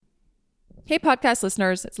Hey, podcast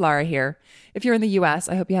listeners, it's Lara here. If you're in the US,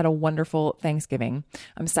 I hope you had a wonderful Thanksgiving.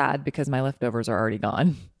 I'm sad because my leftovers are already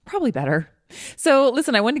gone. Probably better. So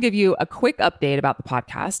listen, I wanted to give you a quick update about the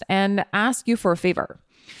podcast and ask you for a favor.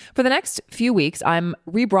 For the next few weeks, I'm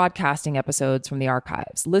rebroadcasting episodes from the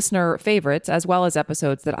archives, listener favorites, as well as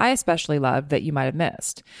episodes that I especially loved that you might have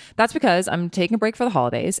missed. That's because I'm taking a break for the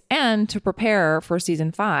holidays and to prepare for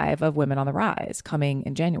season 5 of Women on the Rise coming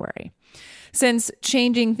in January. Since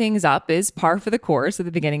changing things up is par for the course at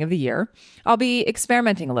the beginning of the year, I'll be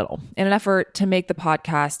experimenting a little in an effort to make the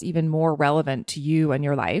podcast even more relevant to you and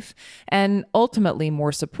your life, and ultimately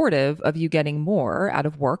more supportive of you getting more out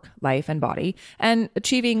of work, life, and body, and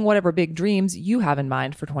achieving whatever big dreams you have in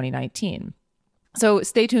mind for 2019. So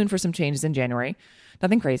stay tuned for some changes in January.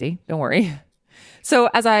 Nothing crazy, don't worry. So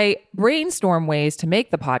as I brainstorm ways to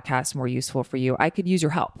make the podcast more useful for you, I could use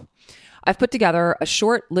your help. I've put together a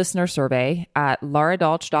short listener survey at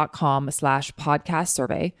laradolch.com/podcast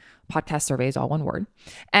survey. Podcast survey is all one word.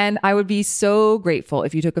 And I would be so grateful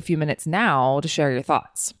if you took a few minutes now to share your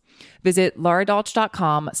thoughts. Visit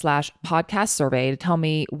laradolch.com/podcast survey to tell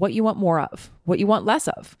me what you want more of, what you want less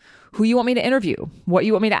of, who you want me to interview, what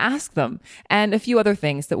you want me to ask them, and a few other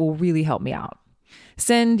things that will really help me out.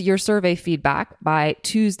 Send your survey feedback by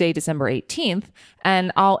Tuesday, December 18th,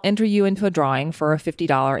 and I'll enter you into a drawing for a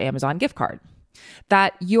 $50 Amazon gift card.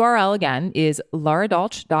 That URL again is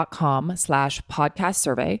laradolch.com/podcast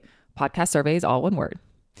survey. Podcast survey is all one word.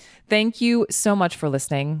 Thank you so much for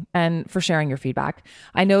listening and for sharing your feedback.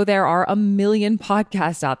 I know there are a million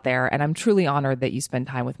podcasts out there, and I'm truly honored that you spend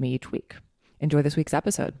time with me each week. Enjoy this week's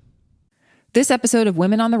episode. This episode of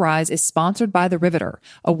Women on the Rise is sponsored by The Riveter,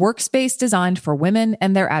 a workspace designed for women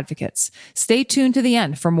and their advocates. Stay tuned to the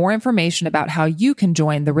end for more information about how you can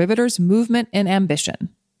join The Riveter's movement and ambition.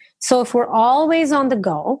 So if we're always on the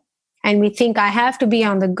go, and we think I have to be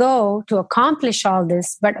on the go to accomplish all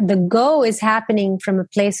this, but the go is happening from a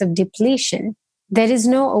place of depletion, there is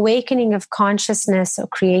no awakening of consciousness or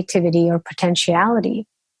creativity or potentiality.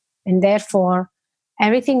 And therefore,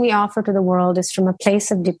 everything we offer to the world is from a place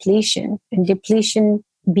of depletion, and depletion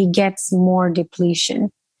begets more depletion.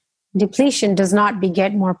 Depletion does not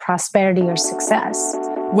beget more prosperity or success.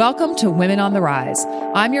 Welcome to Women on the Rise.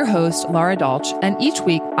 I'm your host, Lara Dolch, and each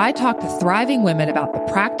week I talk to thriving women about the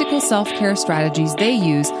practical self-care strategies they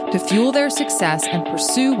use to fuel their success and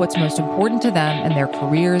pursue what's most important to them in their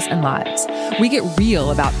careers and lives. We get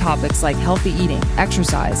real about topics like healthy eating,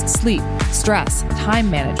 exercise, sleep, stress, time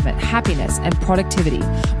management, happiness, and productivity,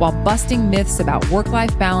 while busting myths about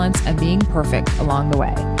work-life balance and being perfect along the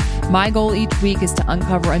way. My goal each week is to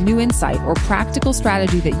uncover a new insight or practical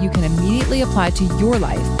strategy that you can immediately apply to your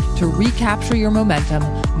life to recapture your momentum,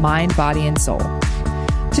 mind, body, and soul.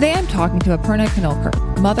 Today, I'm talking to Aparna Kanolkar,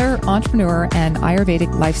 mother, entrepreneur, and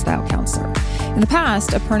Ayurvedic lifestyle counselor. In the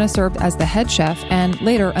past, Aparna served as the head chef and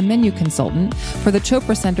later a menu consultant for the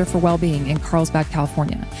Chopra Center for Wellbeing in Carlsbad,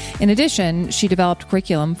 California. In addition, she developed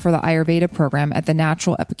curriculum for the Ayurveda program at the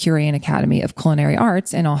Natural Epicurean Academy of Culinary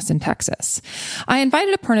Arts in Austin, Texas. I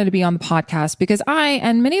invited Aparna to be on the podcast because I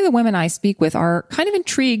and many of the women I speak with are kind of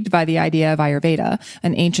intrigued by the idea of Ayurveda,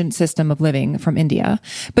 an ancient system of living from India,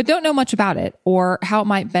 but don't know much about it or how it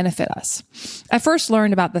might benefit us. I first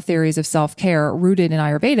learned about the theories of self-care rooted in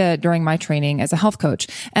Ayurveda during my training as a health coach,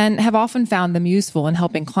 and have often found them useful in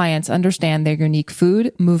helping clients understand their unique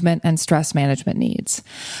food, movement, and stress management needs.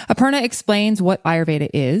 Aparna explains what Ayurveda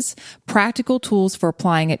is, practical tools for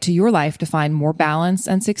applying it to your life to find more balance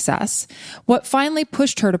and success, what finally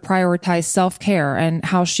pushed her to prioritize self-care, and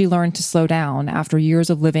how she learned to slow down after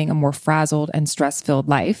years of living a more frazzled and stress-filled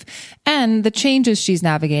life, and the changes she's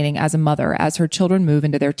navigating as a mother as her children move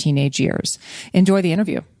into their teenage years. Enjoy the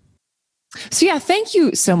interview. So yeah, thank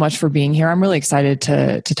you so much for being here. I'm really excited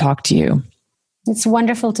to talk to you. It's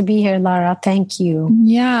wonderful to be here, Lara. Thank you.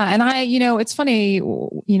 Yeah. And it's funny,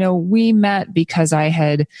 we met because I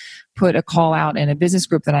had put a call out in a business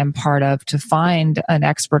group that I'm part of to find an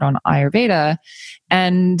expert on Ayurveda.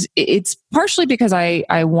 And it's partially because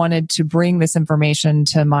I wanted to bring this information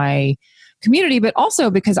to my community, but also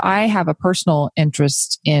because I have a personal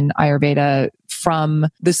interest in Ayurveda from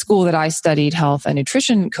the school that I studied health and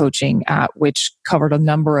nutrition coaching at, which covered a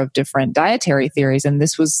number of different dietary theories. And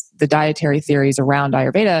this was the dietary theories around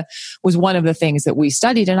Ayurveda was one of the things that we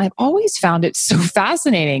studied. And I've always found it so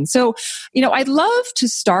fascinating. So, I'd love to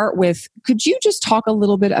start with, could you just talk a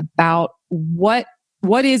little bit about what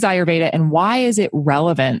is Ayurveda and why is it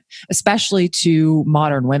relevant, especially to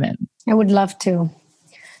modern women? I would love to.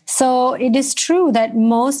 So it is true that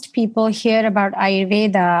most people hear about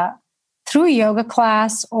Ayurveda through a yoga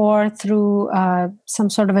class or through some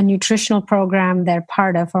sort of a nutritional program they're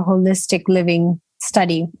part of, or holistic living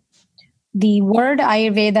study. The word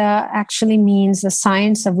Ayurveda actually means the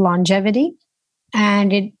science of longevity,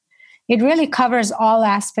 and it really covers all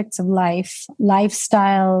aspects of life: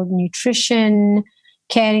 lifestyle, nutrition,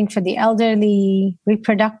 caring for the elderly,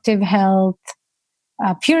 reproductive health,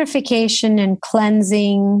 purification and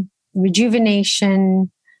cleansing,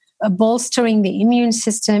 rejuvenation, bolstering the immune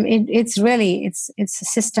system. It's a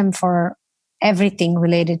system for everything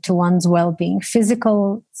related to one's well-being: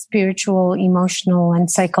 physical, spiritual, emotional,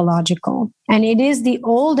 and psychological. And it is the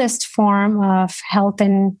oldest form of health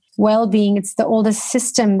and well-being. It's the oldest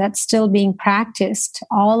system that's still being practiced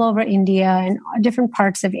all over India and different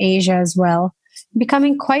parts of Asia as well,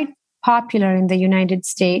 becoming quite popular in the United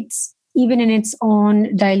States, even in its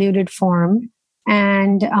own diluted form.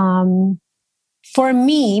 And for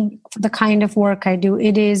me, the kind of work I do,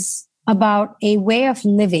 it is about a way of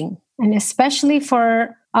living. And especially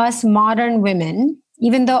for us modern women,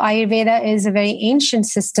 even though Ayurveda is a very ancient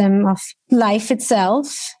system of life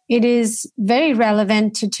itself, it is very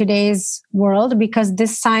relevant to today's world because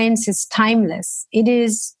this science is timeless. It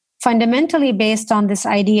is fundamentally based on this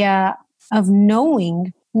idea of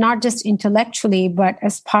knowing, not just intellectually, but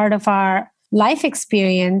as part of our life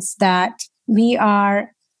experience, that we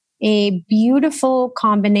are a beautiful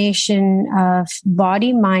combination of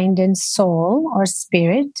body, mind, and soul, or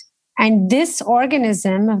spirit. And this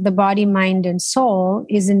organism of the body, mind, and soul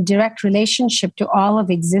is in direct relationship to all of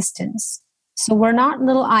existence. So we're not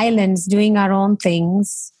little islands doing our own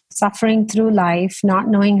things, suffering through life, not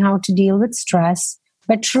knowing how to deal with stress,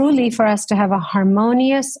 but truly for us to have a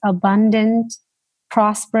harmonious, abundant,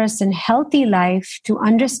 prosperous, and healthy life, to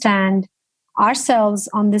understand ourselves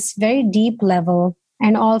on this very deep level,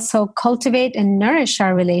 and also cultivate and nourish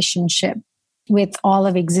our relationship with all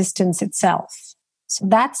of existence itself. So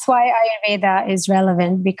that's why Ayurveda is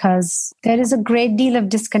relevant, because there is a great deal of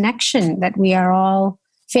disconnection that we are all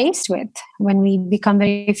faced with when we become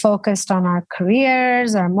very focused on our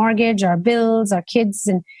careers, our mortgage, our bills, our kids.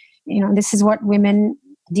 And, this is what women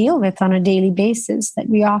deal with on a daily basis, that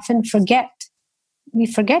we often forget. We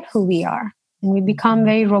forget who we are. And we become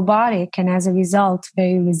very robotic, and as a result,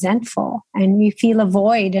 very resentful. And we feel a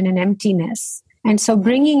void and an emptiness. And so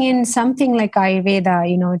bringing in something like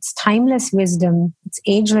Ayurveda, it's timeless wisdom, it's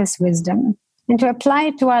ageless wisdom, and to apply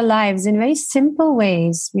it to our lives in very simple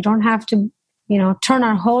ways. We don't have to, turn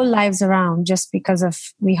our whole lives around just because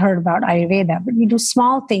we heard about Ayurveda, but we do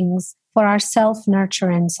small things for our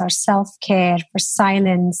self-nurturance, our self-care, for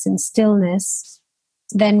silence and stillness.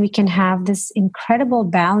 Then we can have this incredible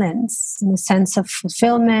balance in the sense of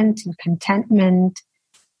fulfillment and contentment,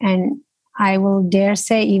 and I will dare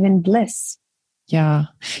say even bliss. Yeah.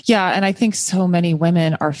 Yeah. And I think so many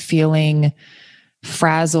women are feeling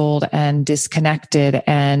frazzled and disconnected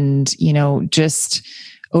and, just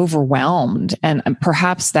overwhelmed. And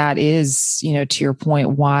perhaps that is, to your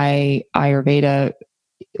point, why Ayurveda,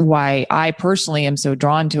 why I personally am so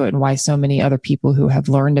drawn to it, and why so many other people who have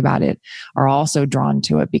learned about it are also drawn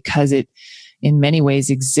to it, because it in many ways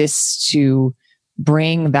exists to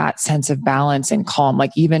bring that sense of balance and calm.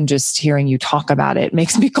 Like even just hearing you talk about it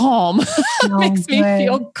makes me calm, makes me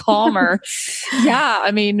feel calmer. Yeah.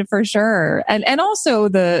 I mean, for sure. And also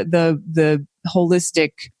the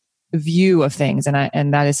holistic view of things.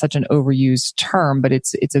 And that is such an overused term, but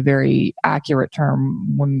it's a very accurate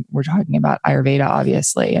term when we're talking about Ayurveda,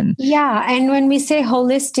 obviously. And yeah. And when we say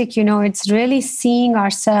holistic, it's really seeing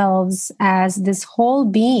ourselves as this whole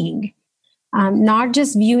being. Not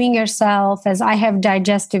just viewing yourself as I have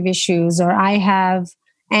digestive issues, or I have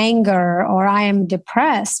anger, or I am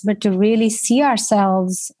depressed, but to really see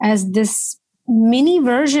ourselves as this mini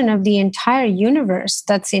version of the entire universe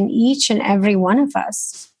that's in each and every one of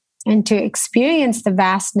us, and to experience the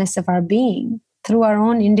vastness of our being through our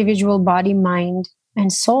own individual body, mind,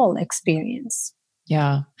 and soul experience.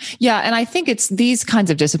 Yeah. Yeah. And I think it's these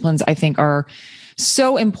kinds of disciplines, I think, are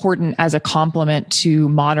so important as a complement to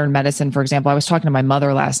modern medicine. For example, I was talking to my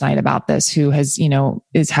mother last night about this, who has,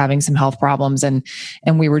 is having some health problems. And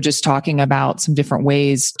we were just talking about some different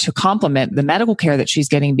ways to complement the medical care that she's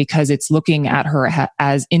getting, because it's looking at her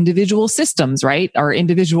as individual systems, right? Or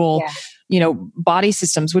individual, body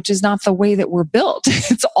systems, which is not the way that we're built.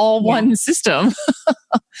 It's all one system.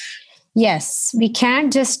 Yes. We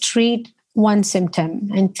can't just treat one symptom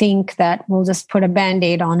and think that we'll just put a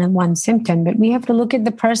Band-Aid on one symptom, but we have to look at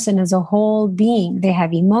the person as a whole being. They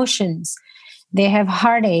have emotions, they have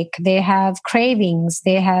heartache, they have cravings,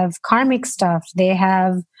 they have karmic stuff, they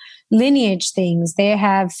have lineage things, they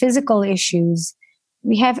have physical issues.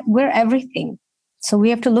 We're everything. So we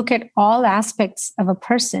have to look at all aspects of a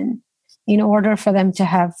person in order for them to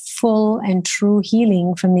have full and true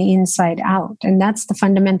healing from the inside out. And that's the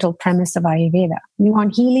fundamental premise of Ayurveda. We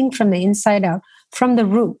want healing from the inside out, from the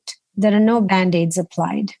root. There are no band-aids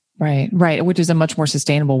applied. Right. Which is a much more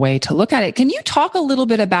sustainable way to look at it. Can you talk a little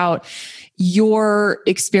bit about your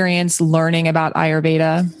experience learning about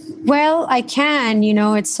Ayurveda? Well, I can.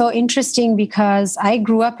 It's so interesting because I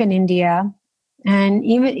grew up in India. And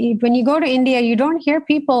even when you go to India, you don't hear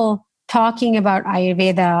people talking about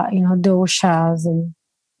Ayurveda, doshas. And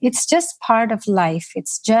it's just part of life.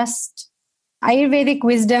 It's just Ayurvedic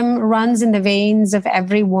wisdom runs in the veins of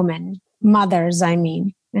every woman, mothers, I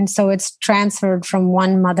mean. And so it's transferred from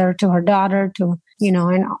one mother to her daughter to,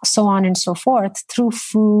 and so on and so forth through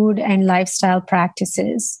food and lifestyle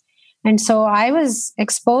practices. And so I was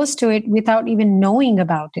exposed to it without even knowing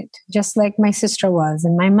about it, just like my sister was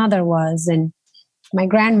and my mother was and my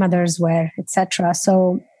grandmothers were, etc.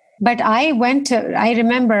 But I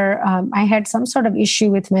remember I had some sort of issue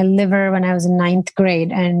with my liver when I was in 9th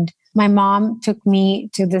grade. And my mom took me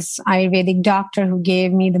to this Ayurvedic doctor who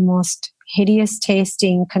gave me the most hideous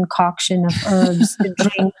tasting concoction of herbs to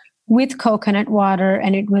drink with coconut water.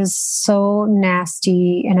 And it was so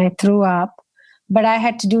nasty and I threw up. But I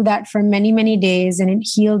had to do that for many, many days and it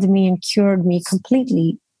healed me and cured me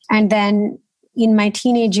completely. And then in my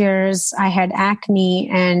teenage years, I had acne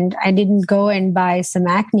and I didn't go and buy some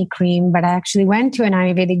acne cream, but I actually went to an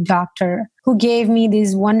Ayurvedic doctor who gave me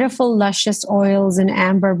these wonderful, luscious oils in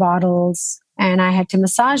amber bottles. And I had to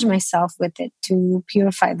massage myself with it to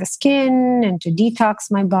purify the skin and to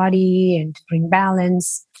detox my body and to bring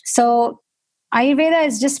balance. So Ayurveda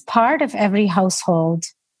is just part of every household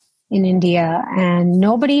in India. And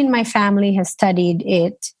nobody in my family has studied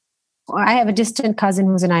it. I have a distant cousin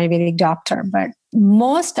who's an Ayurvedic doctor, but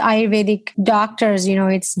most Ayurvedic doctors,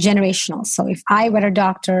 it's generational. So if I were a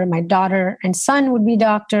doctor, my daughter and son would be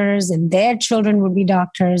doctors and their children would be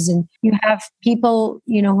doctors. And you have people,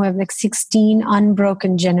 who have like 16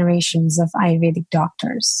 unbroken generations of Ayurvedic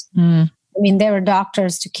doctors. I mean, they were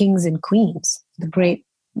doctors to kings and queens, their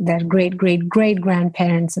great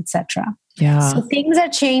grandparents, etc. Yeah. So things are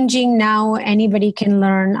changing now. Anybody can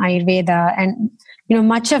learn Ayurveda. And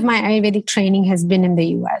much of my Ayurvedic training has been in the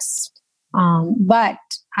US. But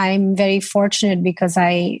I'm very fortunate because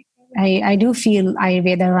I do feel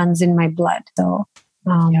Ayurveda runs in my blood. So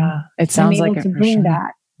it sounds I'm able like to bring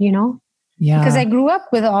that, Yeah. Because I grew up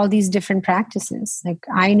with all these different practices. Like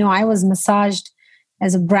I know I was massaged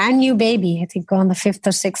as a brand new baby, I think on the 5th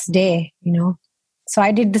or 6th day, So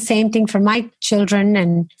I did the same thing for my children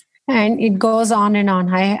and it goes on and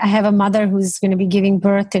on. I have a mother who's going to be giving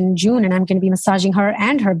birth in June and I'm going to be massaging her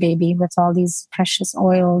and her baby with all these precious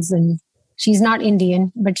oils. And she's not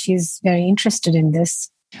Indian, but she's very interested in this.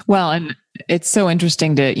 Well, and it's so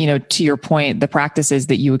interesting to, to your point, the practices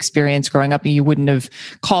that you experienced growing up, you wouldn't have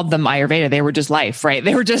called them Ayurveda. They were just life, right?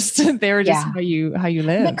 They were just how you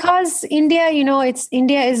live. Because India,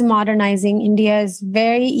 India is modernizing. India is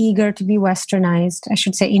very eager to be westernized. I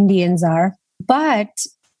should say Indians are. But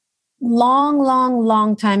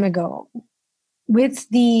long time ago, with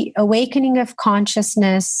the awakening of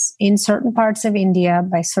consciousness in certain parts of India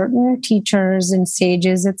by certain teachers and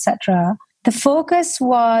sages, etc., the focus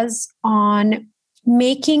was on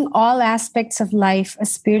making all aspects of life a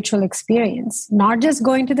spiritual experience, not just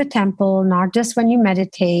going to the temple, not just when you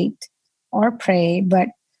meditate or pray, but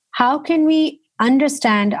how can we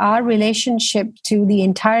understand our relationship to the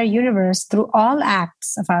entire universe through all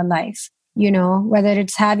acts of our life? Whether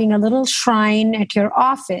it's having a little shrine at your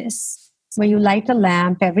office where you light a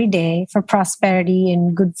lamp every day for prosperity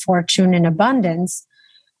and good fortune and abundance,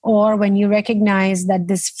 or when you recognize that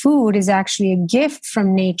this food is actually a gift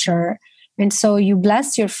from nature. And so you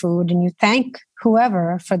bless your food and you thank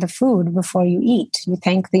whoever for the food before you eat. You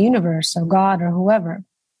thank the universe or God or whoever.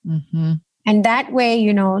 Mm-hmm. And that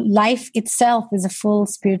way, life itself is a full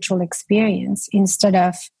spiritual experience instead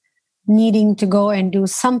of needing to go and do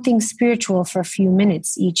something spiritual for a few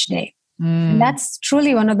minutes each day. And that's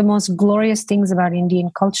truly one of the most glorious things about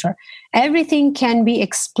Indian culture. Everything can be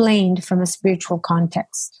explained from a spiritual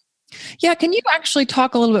context. Yeah. Can you actually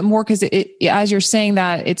talk a little bit more? Because as you're saying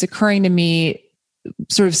that, it's occurring to me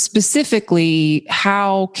sort of specifically,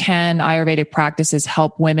 how can Ayurvedic practices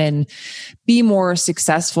help women be more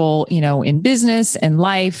successful, in business and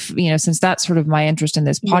life, since that's sort of my interest in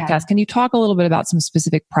this podcast. Yeah. Can you talk a little bit about some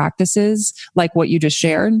specific practices like what you just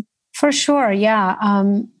shared? For sure. Yeah.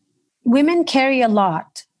 Women carry a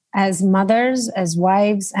lot as mothers, as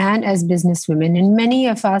wives, and as businesswomen. And many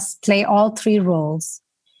of us play all three roles.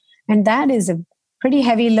 And that is a pretty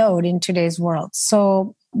heavy load in today's world.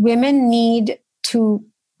 So women need to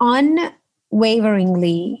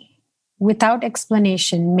unwaveringly, without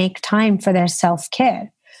explanation, make time for their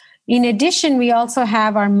self-care. In addition, we also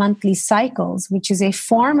have our monthly cycles, which is a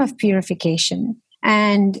form of purification.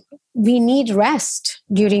 And we need rest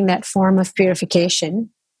during that form of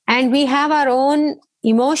purification. And we have our own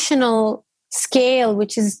emotional scale,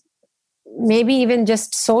 which is maybe even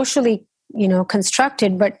just socially,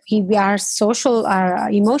 constructed, but our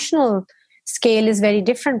emotional scale is very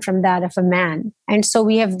different from that of a man. And so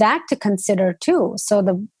we have that to consider too. So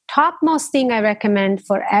the topmost thing I recommend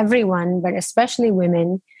for everyone, but especially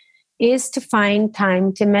women, is to find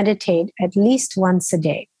time to meditate at least once a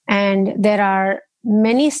day. And there are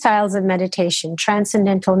many styles of meditation: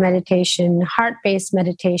 transcendental meditation, heart-based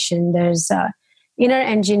meditation, there's inner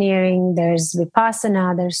engineering, there's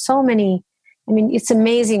vipassana, there's so many. I mean, it's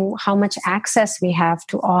amazing how much access we have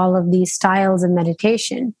to all of these styles of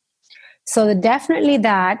meditation. So definitely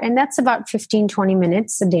that, and that's about 15, 20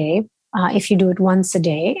 minutes a day if you do it once a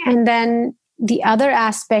day. And then the other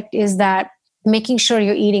aspect is that making sure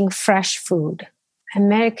you're eating fresh food.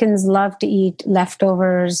 Americans love to eat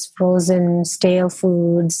leftovers, frozen, stale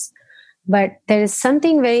foods, but there is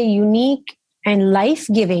something very unique and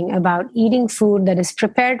life-giving about eating food that is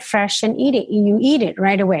prepared fresh and you eat it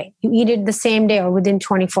right away. You eat it the same day or within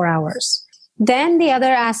 24 hours. Then the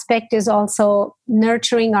other aspect is also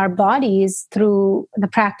nurturing our bodies through the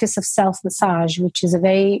practice of self-massage, which is a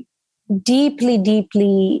very deeply,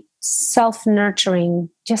 deeply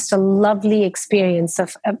self-nurturing, just a lovely experience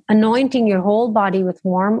of anointing your whole body with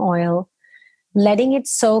warm oil, letting it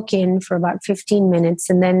soak in for about 15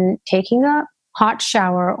 minutes, and then taking a hot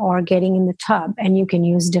shower or getting in the tub. And you can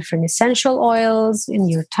use different essential oils in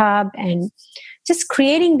your tub and just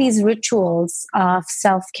creating these rituals of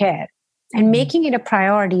self-care and making it a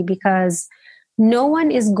priority, because no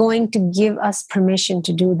one is going to give us permission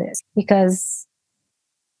to do this, because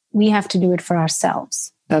we have to do it for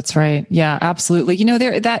ourselves. That's right. Yeah, absolutely.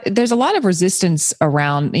 There's a lot of resistance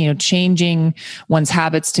around, changing one's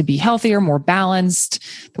habits to be healthier, more balanced,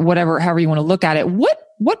 however you want to look at it.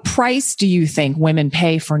 What price do you think women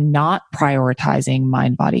pay for not prioritizing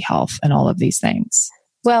mind-body health and all of these things?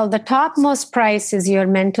 Well, the topmost price is your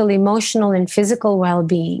mental, emotional, and physical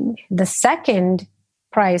well-being. The second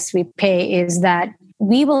price we pay is that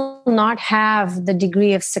we will not have the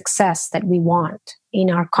degree of success that we want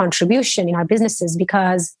in our contribution, in our businesses,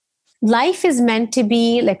 because life is meant to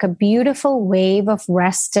be like a beautiful wave of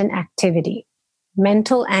rest and activity,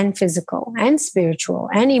 mental and physical and spiritual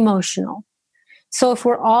and emotional. So if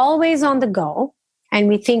we're always on the go and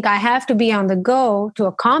we think I have to be on the go to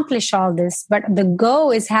accomplish all this, but the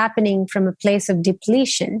go is happening from a place of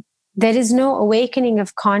depletion, there is no awakening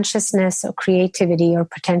of consciousness or creativity or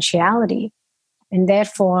potentiality. And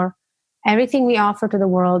therefore, everything we offer to the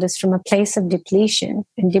world is from a place of depletion,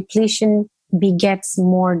 and depletion begets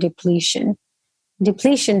more depletion.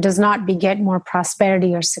 Depletion does not beget more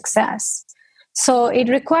prosperity or success. So it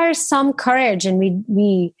requires some courage, and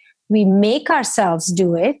we make ourselves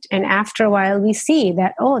do it. And after a while, we see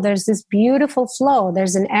that, there's this beautiful flow.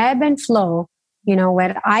 There's an ebb and flow,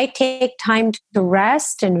 where I take time to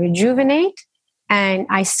rest and rejuvenate, and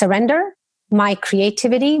I surrender my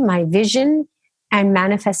creativity, my vision, and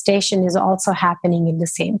manifestation is also happening at the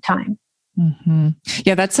same time. Mm-hmm.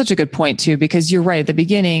 Yeah, that's such a good point too, because you're right. At the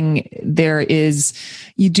beginning,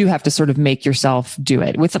 you do have to sort of make yourself do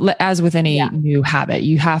it. As with any new habit,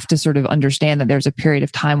 you have to sort of understand that there's a period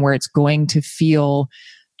of time where it's going to feel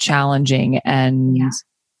challenging and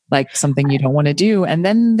like something you don't want to do. And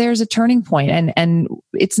then there's a turning point, and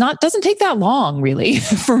doesn't take that long really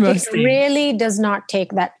for most things. It really does not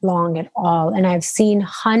take that long at all. And I've seen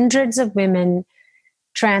hundreds of women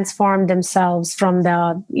transform themselves from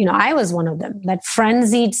I was one of them, that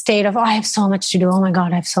frenzied state of, I have so much to do. Oh my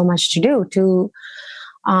God, I have so much to do, to,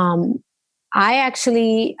 I'm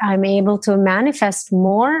able to manifest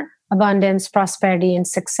more abundance, prosperity, and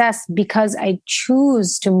success because I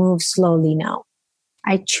choose to move slowly now.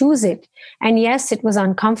 I choose it. And yes, it was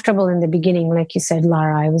uncomfortable in the beginning. Like you said,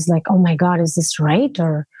 Lara, I was like, oh my God, is this right?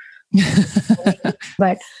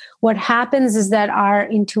 But what happens is that our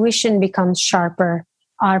intuition becomes sharper.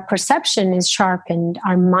 Our perception is sharpened.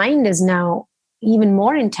 Our mind is now even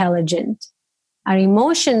more intelligent. Our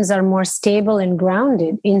emotions are more stable and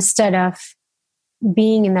grounded instead of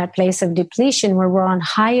being in that place of depletion where we're on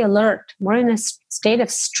high alert. We're in a state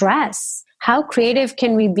of stress. How creative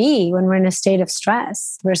can we be when we're in a state of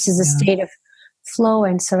stress versus a state of flow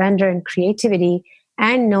and surrender and creativity,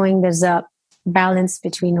 and knowing there's a balance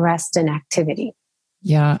between rest and activity?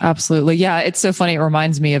 Yeah, absolutely. Yeah. It's so funny. It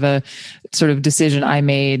reminds me of a sort of decision I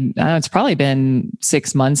made. It's probably been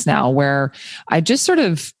 6 months now, where I just sort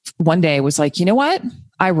of one day was like, you know what?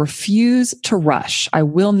 I refuse to rush. I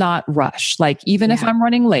will not rush. Like, even if I'm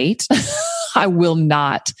running late, I will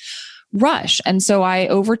not rush. And so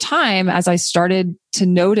over time, as I started to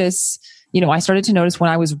notice, I started to notice when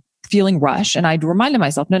I was feeling rush, and I'd reminded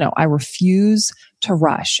myself, no, I refuse to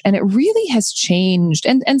rush. And it really has changed.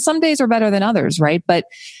 And some days are better than others, right? But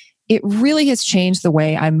it really has changed the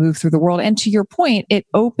way I move through the world. And to your point, it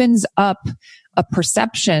opens up a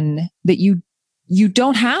perception that you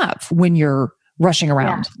don't have when you're rushing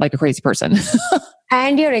around like a crazy person.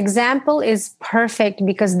 And your example is perfect,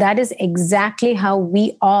 because that is exactly how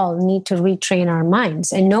we all need to retrain our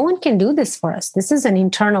minds. And no one can do this for us. This is an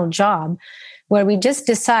internal job where we just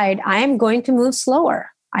decide, I am going to move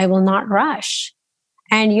slower. I will not rush.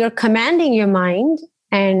 And you're commanding your mind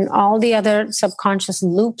and all the other subconscious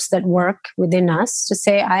loops that work within us to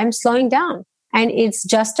say, I am slowing down. And it's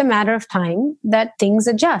just a matter of time that things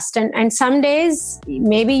adjust. And some days,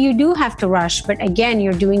 maybe you do have to rush, but again,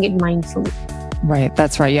 you're doing it mindfully. Right.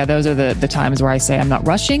 That's right. Yeah. Those are the times where I say, I'm not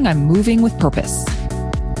rushing, I'm moving with purpose.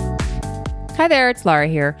 Hi there, it's Lara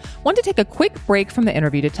here. Want to take a quick break from the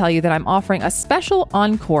interview to tell you that I'm offering a special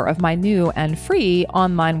encore of my new and free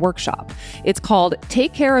online workshop. It's called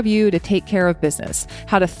Take Care of You to Take Care of Business: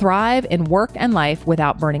 How to Thrive in Work and Life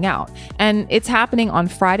Without Burning Out. And it's happening on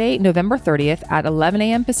Friday, November 30th at 11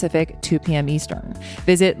 a.m. Pacific, 2 p.m. Eastern.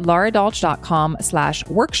 Visit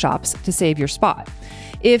laradolch.com/workshops to save your spot.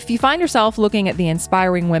 If you find yourself looking at the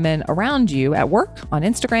inspiring women around you at work, on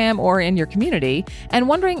Instagram, or in your community, and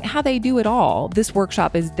wondering how they do it all, this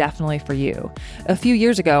workshop is definitely for you. A few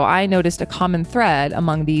years ago, I noticed a common thread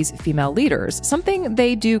among these female leaders, something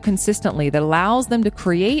they do consistently that allows them to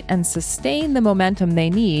create and sustain the momentum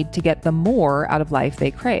they need to get the more out of life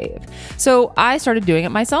they crave. So I started doing it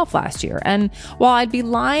myself last year. And while I'd be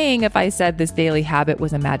lying if I said this daily habit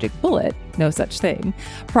was a magic bullet, no such thing.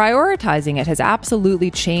 Prioritizing it has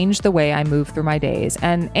absolutely changed the way I move through my days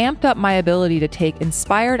and amped up my ability to take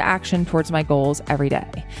inspired action towards my goals every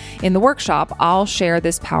day. In the workshop, I'll share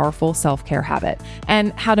this powerful self-care habit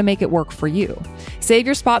and how to make it work for you. Save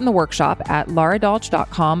your spot in the workshop at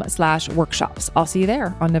laradolch.com/workshops. I'll see you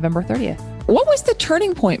there on November 30th. What was the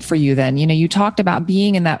turning point for you then? You talked about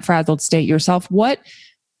being in that frazzled state yourself. What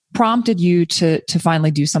prompted you to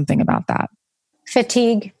finally do something about that?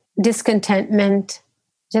 Fatigue. Discontentment,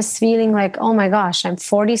 just feeling like, oh my gosh, I'm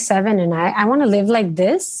 47 and I want to live like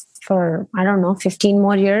this for, 15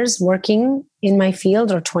 more years working in my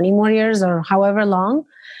field, or 20 more years, or however long.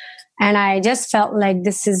 And I just felt like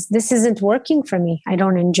this isn't working for me. I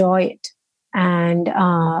don't enjoy it. And,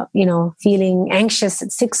 feeling anxious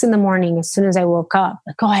at 6 a.m. as soon as I woke up,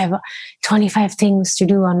 like, I have 25 things to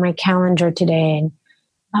do on my calendar today. And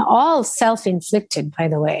all self-inflicted, by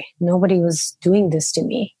the way. Nobody was doing this to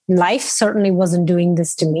me. Life certainly wasn't doing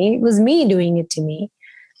this to me. It was me doing it to me.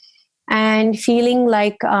 And feeling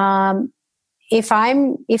like if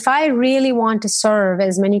I really want to serve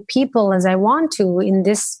as many people as I want to in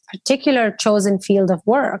this particular chosen field of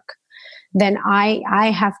work, then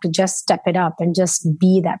I have to just step it up and just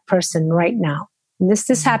be that person right now.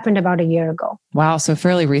 This happened about a year ago. Wow. So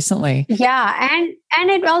fairly recently. Yeah.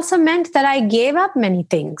 And it also meant that I gave up many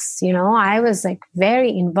things. I was like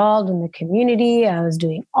very involved in the community. I was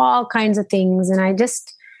doing all kinds of things. And I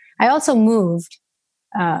also moved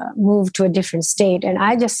to a different state, and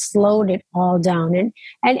I just slowed it all down. And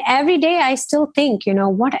every day I still think,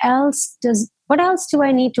 what else do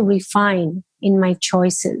I need to refine in my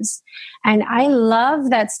choices? And I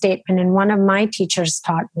love that statement. And one of my teachers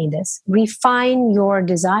taught me this: refine your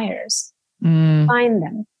desires, find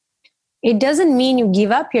them. It doesn't mean you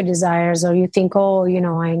give up your desires or you think,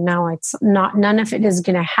 it's not, none of it is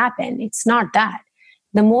going to happen. It's not that.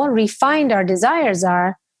 The more refined our desires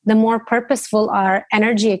are, the more purposeful our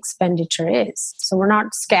energy expenditure is. So we're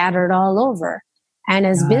not scattered all over. And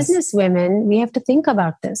as business women, we have to think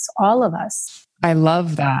about this, all of us. I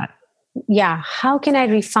love that. Yeah. How can I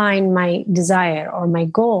refine my desire or my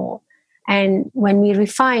goal? And when we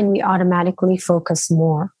refine, we automatically focus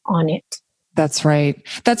more on it. That's right.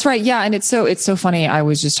 That's right. Yeah. And it's so funny. I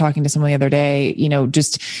was just talking to someone the other day,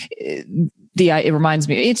 just it reminds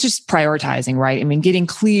me, it's just prioritizing, right? I mean, getting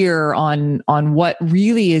clear on what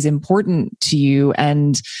really is important to you.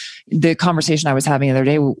 And the conversation I was having the other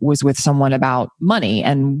day was with someone about money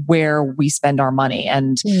and where we spend our money,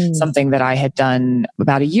 and something that I had done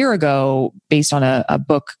about a year ago based on a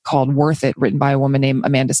book called Worth It, written by a woman named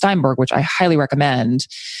Amanda Steinberg, which I highly recommend,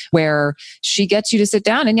 where she gets you to sit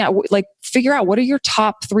down and figure out what are your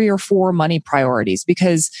top 3 or 4 money priorities,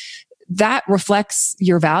 because that reflects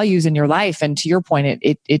your values in your life. And to your point,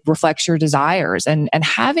 it reflects your desires, and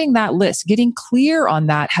having that list, getting clear on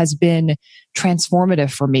that has been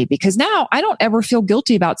transformative for me, because now I don't ever feel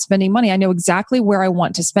guilty about spending money. I know exactly where I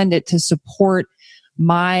want to spend it to support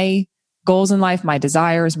my goals in life, my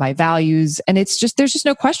desires, my values. And there's just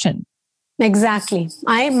no question. Exactly.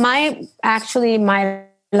 My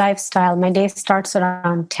lifestyle, my day starts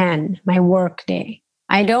around 10, my work day.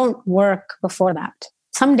 I don't work before that.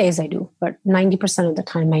 Some days I do, but 90% of the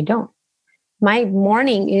time I don't. My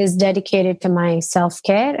morning is dedicated to my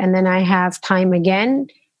self-care. And then I have time again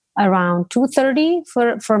around 2:30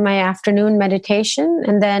 for my afternoon meditation.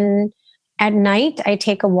 And then at night, I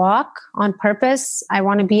take a walk on purpose. I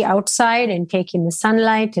want to be outside and taking the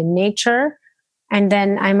sunlight and nature. And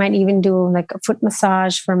then I might even do like a foot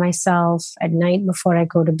massage for myself at night before I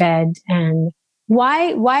go to bed. And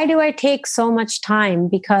why do I take so much time?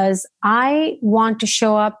 Because I want to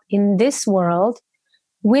show up in this world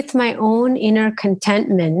with my own inner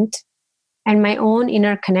contentment and my own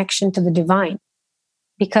inner connection to the divine.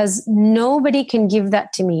 Because nobody can give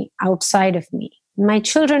that to me outside of me. My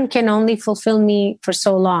children can only fulfill me for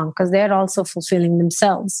so long because they're also fulfilling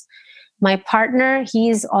themselves. My partner,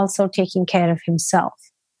 he's also taking care of himself.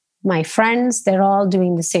 My friends, they're all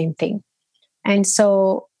doing the same thing. And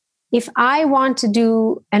so if I want to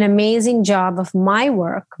do an amazing job of my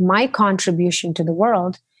work, my contribution to the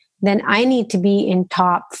world, then I need to be in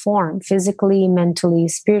top form, physically, mentally,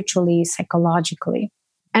 spiritually, psychologically.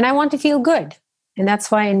 And I want to feel good. And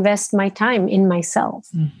that's why I invest my time in myself.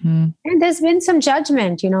 Mm-hmm. And there's been some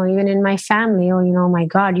judgment, even in my family. Oh, my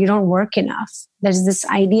God, you don't work enough. There's this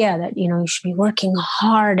idea that, you should be working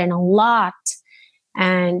hard and a lot.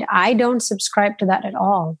 And I don't subscribe to that at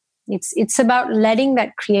all. It's about letting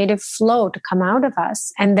that creative flow to come out of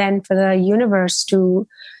us and then for the universe to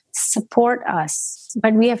support us.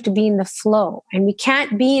 But we have to be in the flow. And we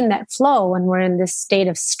can't be in that flow when we're in this state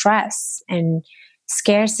of stress and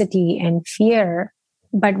scarcity and fear.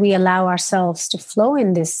 But we allow ourselves to flow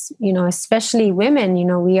in this, especially women.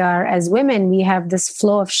 As women, we have this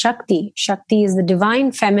flow of Shakti. Shakti is the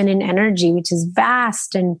divine feminine energy, which is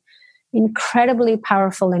vast and incredibly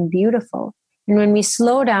powerful and beautiful. And when we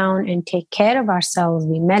slow down and take care of ourselves,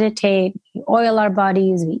 we meditate, we oil our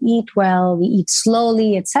bodies, we eat well, we eat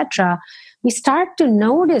slowly, etc., we start to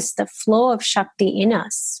notice the flow of Shakti in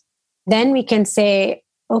us. Then we can say,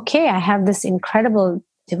 okay, I have this incredible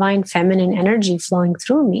divine feminine energy flowing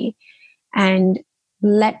through me, and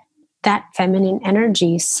let that feminine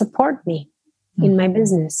energy support me in my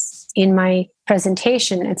business, in my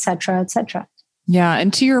presentation, etc., etc. Yeah.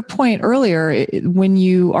 And to your point earlier, when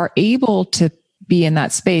you are able to be in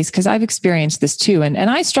that space, because I've experienced this too, and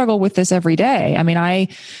I struggle with this every day. I mean,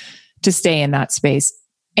 to stay in that space.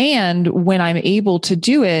 And when I'm able to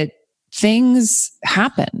do it, things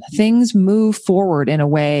happen. Things move forward in a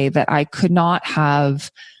way that I could not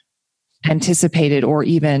have anticipated or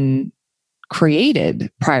even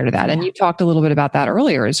created prior to that. And you talked a little bit about that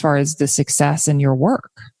earlier as far as the success in your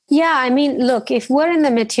work. Yeah. I mean, look, if we're in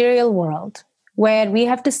the material world where we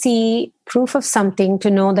have to see proof of something to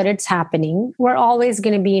know that it's happening, we're always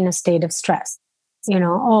going to be in a state of stress.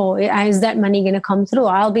 Is that money going to come through?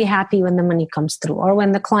 I'll be happy when the money comes through, or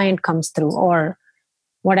when the client comes through, or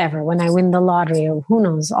whatever, when I win the lottery, or who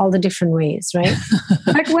knows, all the different ways, right?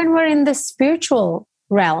 But when we're in the spiritual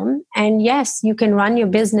realm, and yes, you can run your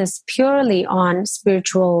business purely on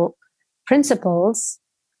spiritual principles,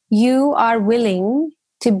 you are willing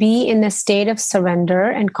to be in a state of surrender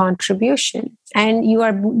and contribution. And you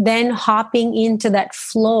are then hopping into that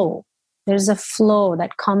flow. There's a flow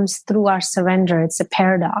that comes through our surrender. It's a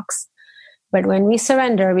paradox. But when we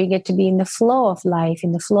surrender, we get to be in the flow of life,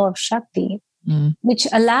 in the flow of Shakti, which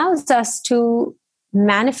allows us to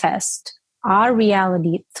manifest our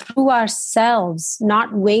reality through ourselves,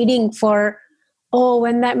 not waiting for,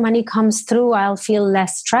 when that money comes through, I'll feel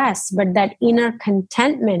less stress. But that inner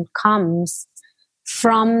contentment comes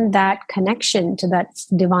from that connection to that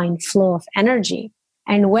divine flow of energy.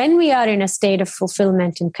 And when we are in a state of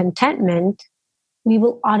fulfillment and contentment, we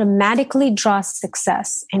will automatically draw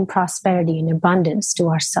success and prosperity and abundance to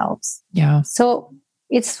ourselves. Yeah. So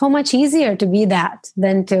it's so much easier to be that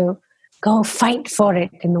than to go fight for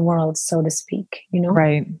it in the world, so to speak,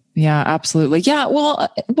 Right. Yeah, absolutely. Yeah.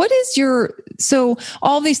 Well, what is so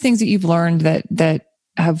all these things that you've learned that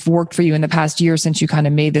have worked for you in the past year since you kind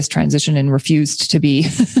of made this transition and refused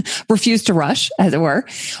to rush, as it were.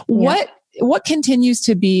 Yeah. What continues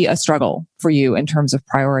to be a struggle for you in terms of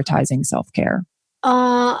prioritizing self-care?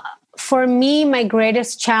 For me, my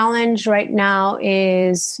greatest challenge right now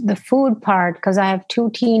is the food part, because I have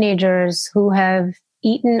 2 teenagers who have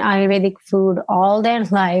eaten Ayurvedic food all their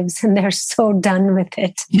lives and they're so done with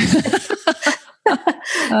it.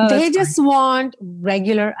 They just want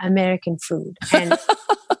regular American food. And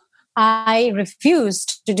I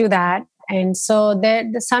refused to do that. And so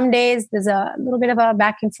some days there's a little bit of a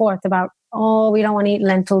back and forth about, we don't want to eat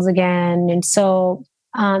lentils again. And so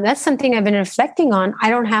that's something I've been reflecting on. I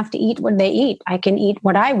don't have to eat what they eat. I can eat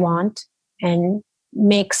what I want and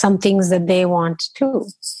make some things that they want too.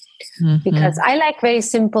 Mm-hmm. Because I like very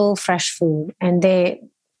simple, fresh food. And they,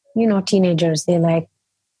 teenagers, they like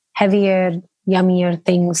heavier, yummier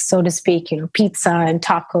things, so to speak, pizza and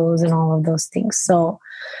tacos and all of those things. So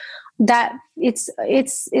that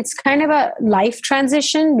it's kind of a life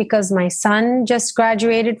transition, because my son just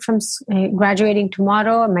graduated from graduating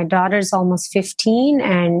tomorrow, and my daughter's almost 15,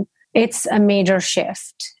 and it's a major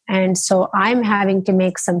shift. And so I'm having to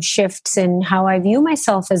make some shifts in how I view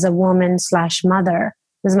myself as a woman/mother,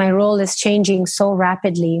 because my role is changing so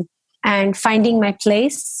rapidly, and finding my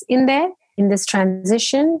place in this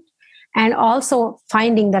transition. And also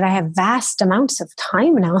finding that I have vast amounts of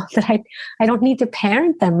time now that I don't need to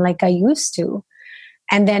parent them like I used to.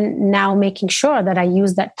 And then now making sure that I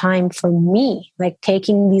use that time for me, like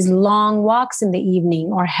taking these long walks in the evening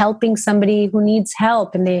or helping somebody who needs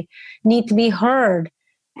help and they need to be heard.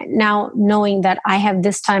 Now knowing that I have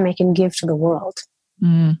this time I can give to the world.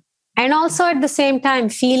 Mm. And also at the same time,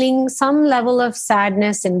 feeling some level of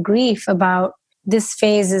sadness and grief about this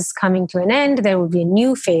phase is coming to an end. There will be a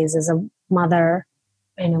new phase as a mother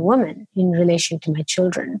and a woman in relation to my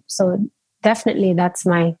children. So definitely that's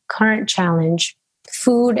my current challenge,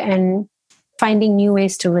 food and finding new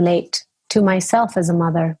ways to relate to myself as a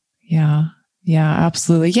mother. Yeah. Yeah,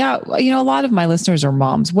 absolutely. Yeah. A lot of my listeners are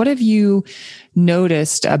moms. What have you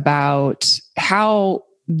noticed about how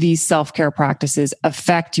these self-care practices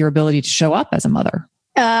affect your ability to show up as a mother?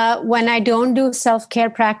 When I don't do self-care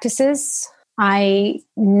practices, I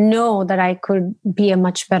know that I could be a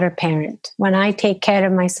much better parent. When I take care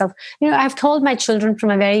of myself, I've told my children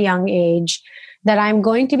from a very young age that I'm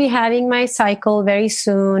going to be having my cycle very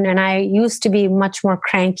soon. And I used to be much more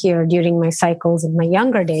crankier during my cycles in my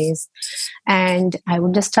younger days. And I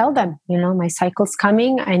would just tell them, my cycle's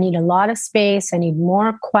coming. I need a lot of space. I need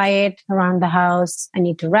more quiet around the house. I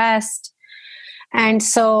need to rest. And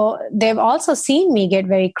so they've also seen me get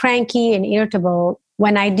very cranky and irritable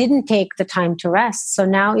when I didn't take the time to rest. So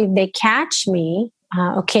now if they catch me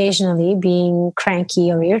occasionally being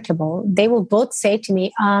cranky or irritable, they will both say to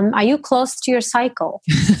me, are you close to your cycle?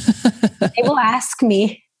 They will ask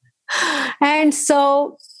me. And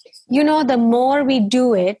so, the more we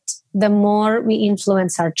do it, the more we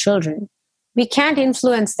influence our children. We can't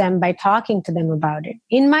influence them by talking to them about it.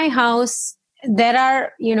 In my house, there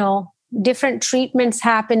are, different treatments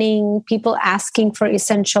happening, people asking for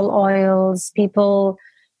essential oils, people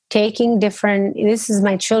taking this is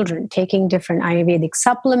my children, taking different Ayurvedic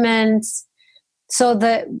supplements. So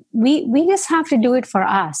we just have to do it for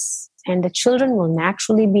us. And the children will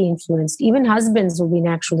naturally be influenced. Even husbands will be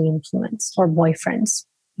naturally influenced, or boyfriends.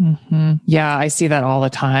 Mm-hmm. Yeah, I see that all the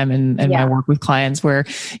time in my work with clients where,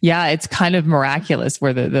 it's kind of miraculous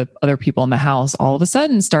where the other people in the house all of a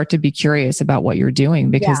sudden start to be curious about what you're doing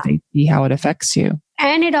because they see how it affects you.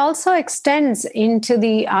 And it also extends into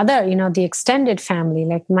the other, the extended family.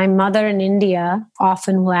 Like my mother in India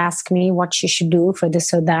often will ask me what she should do for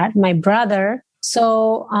this or that. My brother.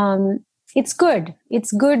 So it's good.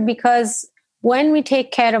 It's good because when we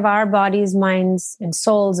take care of our bodies, minds, and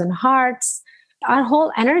souls and hearts, our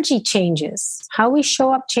whole energy changes. How we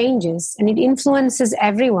show up changes, and it influences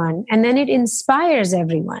everyone, and then it inspires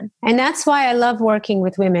everyone. And that's why I love working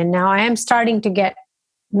with women. Now I am starting to get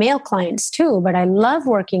male clients too, but I love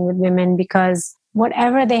working with women because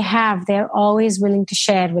whatever they have, they're always willing to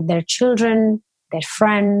share with their children, their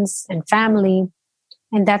friends and family.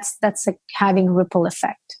 And that's like having a ripple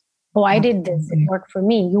effect. Oh, I did this. It worked for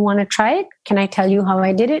me. You want to try it? Can I tell you how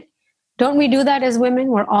I did it? Don't we do that as women?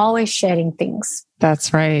 We're always sharing things.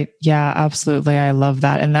 That's right. Yeah, absolutely. I love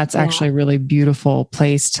that. And that's actually a really beautiful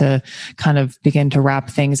place to kind of begin to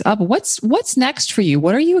wrap things up. What's next for you?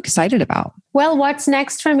 What are you excited about? Well, what's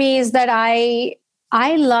next for me is that I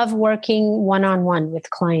I love working one-on-one with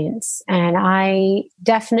clients, and I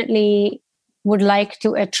definitely would like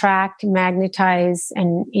to attract, magnetize,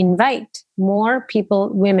 and invite more people,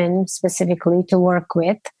 women specifically, to work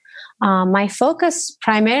with. My focus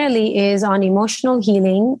primarily is on emotional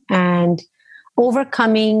healing and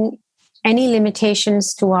overcoming any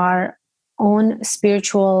limitations to our own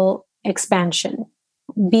spiritual expansion,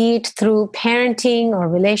 be it through parenting or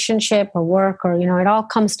relationship or work, or, it all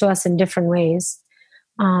comes to us in different ways.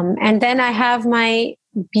 And then I have my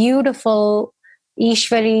beautiful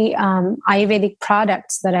Ishwari Ayurvedic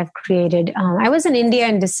products that I've created. I was in India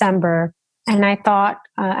in December, and I thought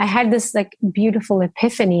I had this beautiful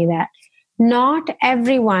epiphany that not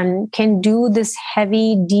everyone can do this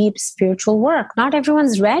heavy, deep spiritual work. Not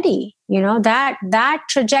everyone's ready. That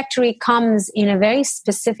trajectory comes in a very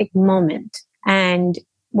specific moment. And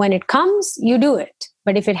when it comes, you do it.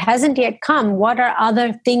 But if it hasn't yet come, what are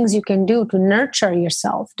other things you can do to nurture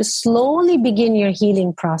yourself, to slowly begin your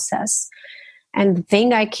healing process? And the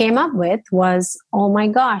thing I came up with was, oh my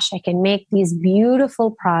gosh, I can make these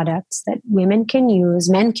beautiful products that women can use,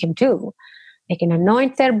 men can too. They can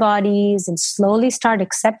anoint their bodies and slowly start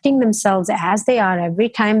accepting themselves as they are every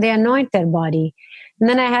time they anoint their body. And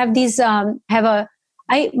then I have these,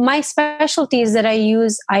 my specialty is that I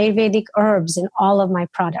use Ayurvedic herbs in all of my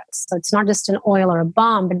products. So it's not just an oil or a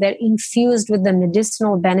balm, but they're infused with the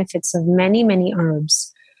medicinal benefits of many, many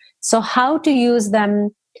herbs. So how to use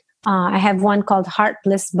them? I have one called Heart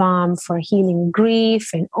Bliss Balm for healing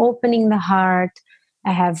grief and opening the heart.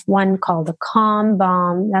 I have one called the Calm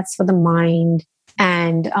Balm. That's for the mind.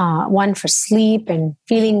 And one for sleep and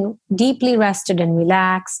feeling deeply rested and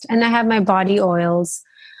relaxed. And I have my body oils.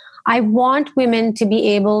 I want women to be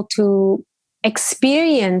able to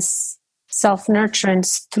experience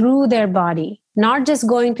self-nurturance through their body, not just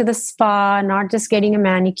going to the spa, not just getting a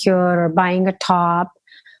manicure or buying a top.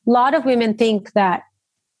 A lot of women think that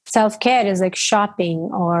self-care is like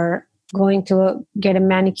shopping or going to get a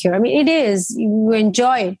manicure. I mean, it is. You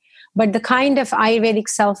enjoy it. But the kind of Ayurvedic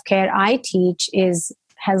self-care I teach has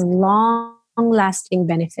long-lasting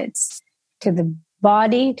benefits to the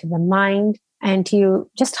body, to the mind, and to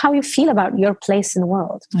just how you feel about your place in the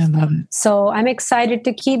world. I love it. So I'm excited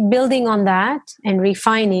to keep building on that and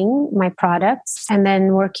refining my products and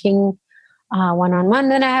then working one-on-one.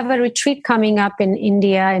 Then I have a retreat coming up in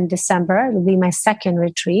India in December. It'll be my second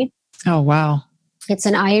retreat. Oh, wow. It's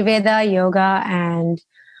an Ayurveda, yoga, and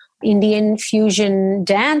Indian fusion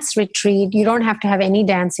dance retreat. You don't have to have any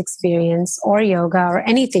dance experience or yoga or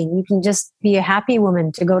anything. You can just be a happy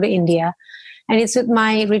woman to go to India. And it's with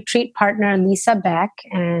my retreat partner, Lisa Beck.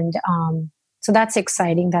 And so that's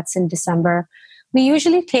exciting. That's in December. We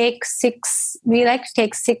usually take 6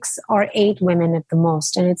 or 8 women at the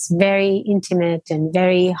most. And it's very intimate and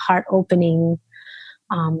very heart-opening.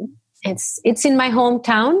 It's in my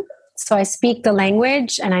hometown. So I speak the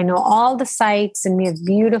language and I know all the sites, and we have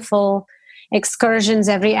beautiful excursions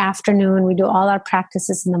every afternoon. We do all our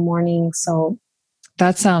practices in the morning. So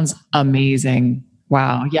that sounds amazing.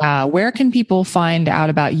 Wow. Yeah. Where can people find out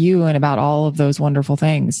about you and about all of those wonderful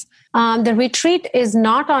things? The retreat is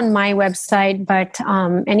not on my website, but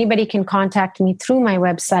anybody can contact me through my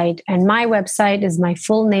website. And my website is my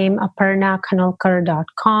full name,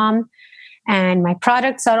 aparnakhanolkar.com. And my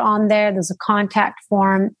products are on there. There's a contact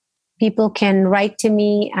form. People can write to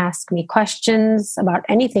me, ask me questions about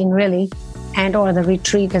anything really, and or the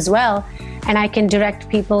retreat as well. And I can direct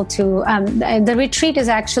people to, the retreat is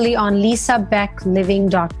actually on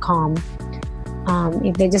lisabeckliving.com.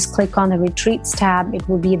 If they just click on the retreats tab, it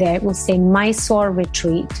will be there. It will say Mysore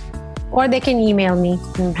Retreat. Or they can email me.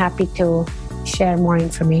 I'm happy to share more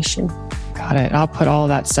information. Got it. I'll put all of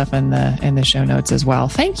that stuff in the show notes as well.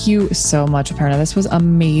 Thank you so much, Aparna. This was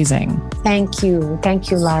amazing. Thank you. Thank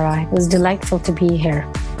you, Lara. It was delightful to be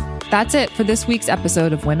here. That's it for this week's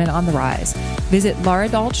episode of Women on the Rise. Visit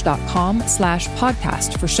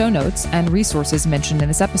laradolch.com/podcast for show notes and resources mentioned in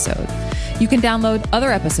this episode. You can download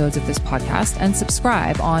other episodes of this podcast and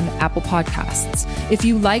subscribe on Apple Podcasts. If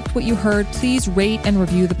you liked what you heard, please rate and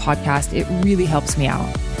review the podcast. It really helps me out.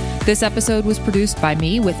 This episode was produced by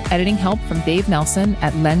me with editing help from Dave Nelson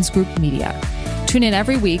at Lens Group Media. Tune in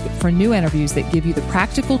every week for new interviews that give you the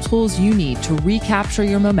practical tools you need to recapture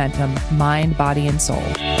your momentum, mind, body, and soul.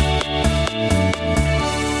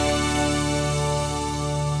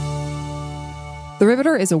 The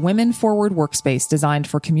Riveter is a women-forward workspace designed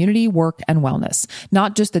for community, work, and wellness.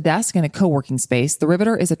 Not just a desk and a co-working space, The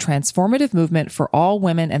Riveter is a transformative movement for all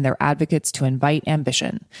women and their advocates to invite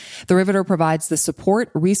ambition. The Riveter provides the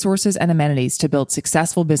support, resources, and amenities to build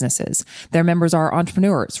successful businesses. Their members are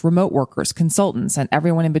entrepreneurs, remote workers, consultants, and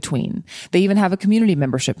everyone in between. They even have a community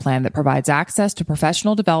membership plan that provides access to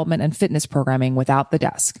professional development and fitness programming without the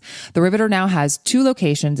desk. The Riveter now has 2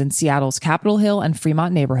 locations in Seattle's Capitol Hill and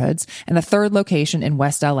Fremont neighborhoods, and a 3rd location in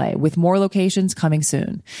West LA, with more locations coming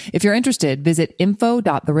soon. If you're interested, visit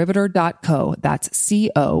info.theriveter.co, that's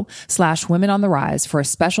co/Women on the Rise, for a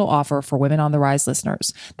special offer for Women on the Rise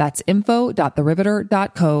listeners. That's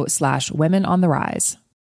info.theriveter.co/Women on the Rise.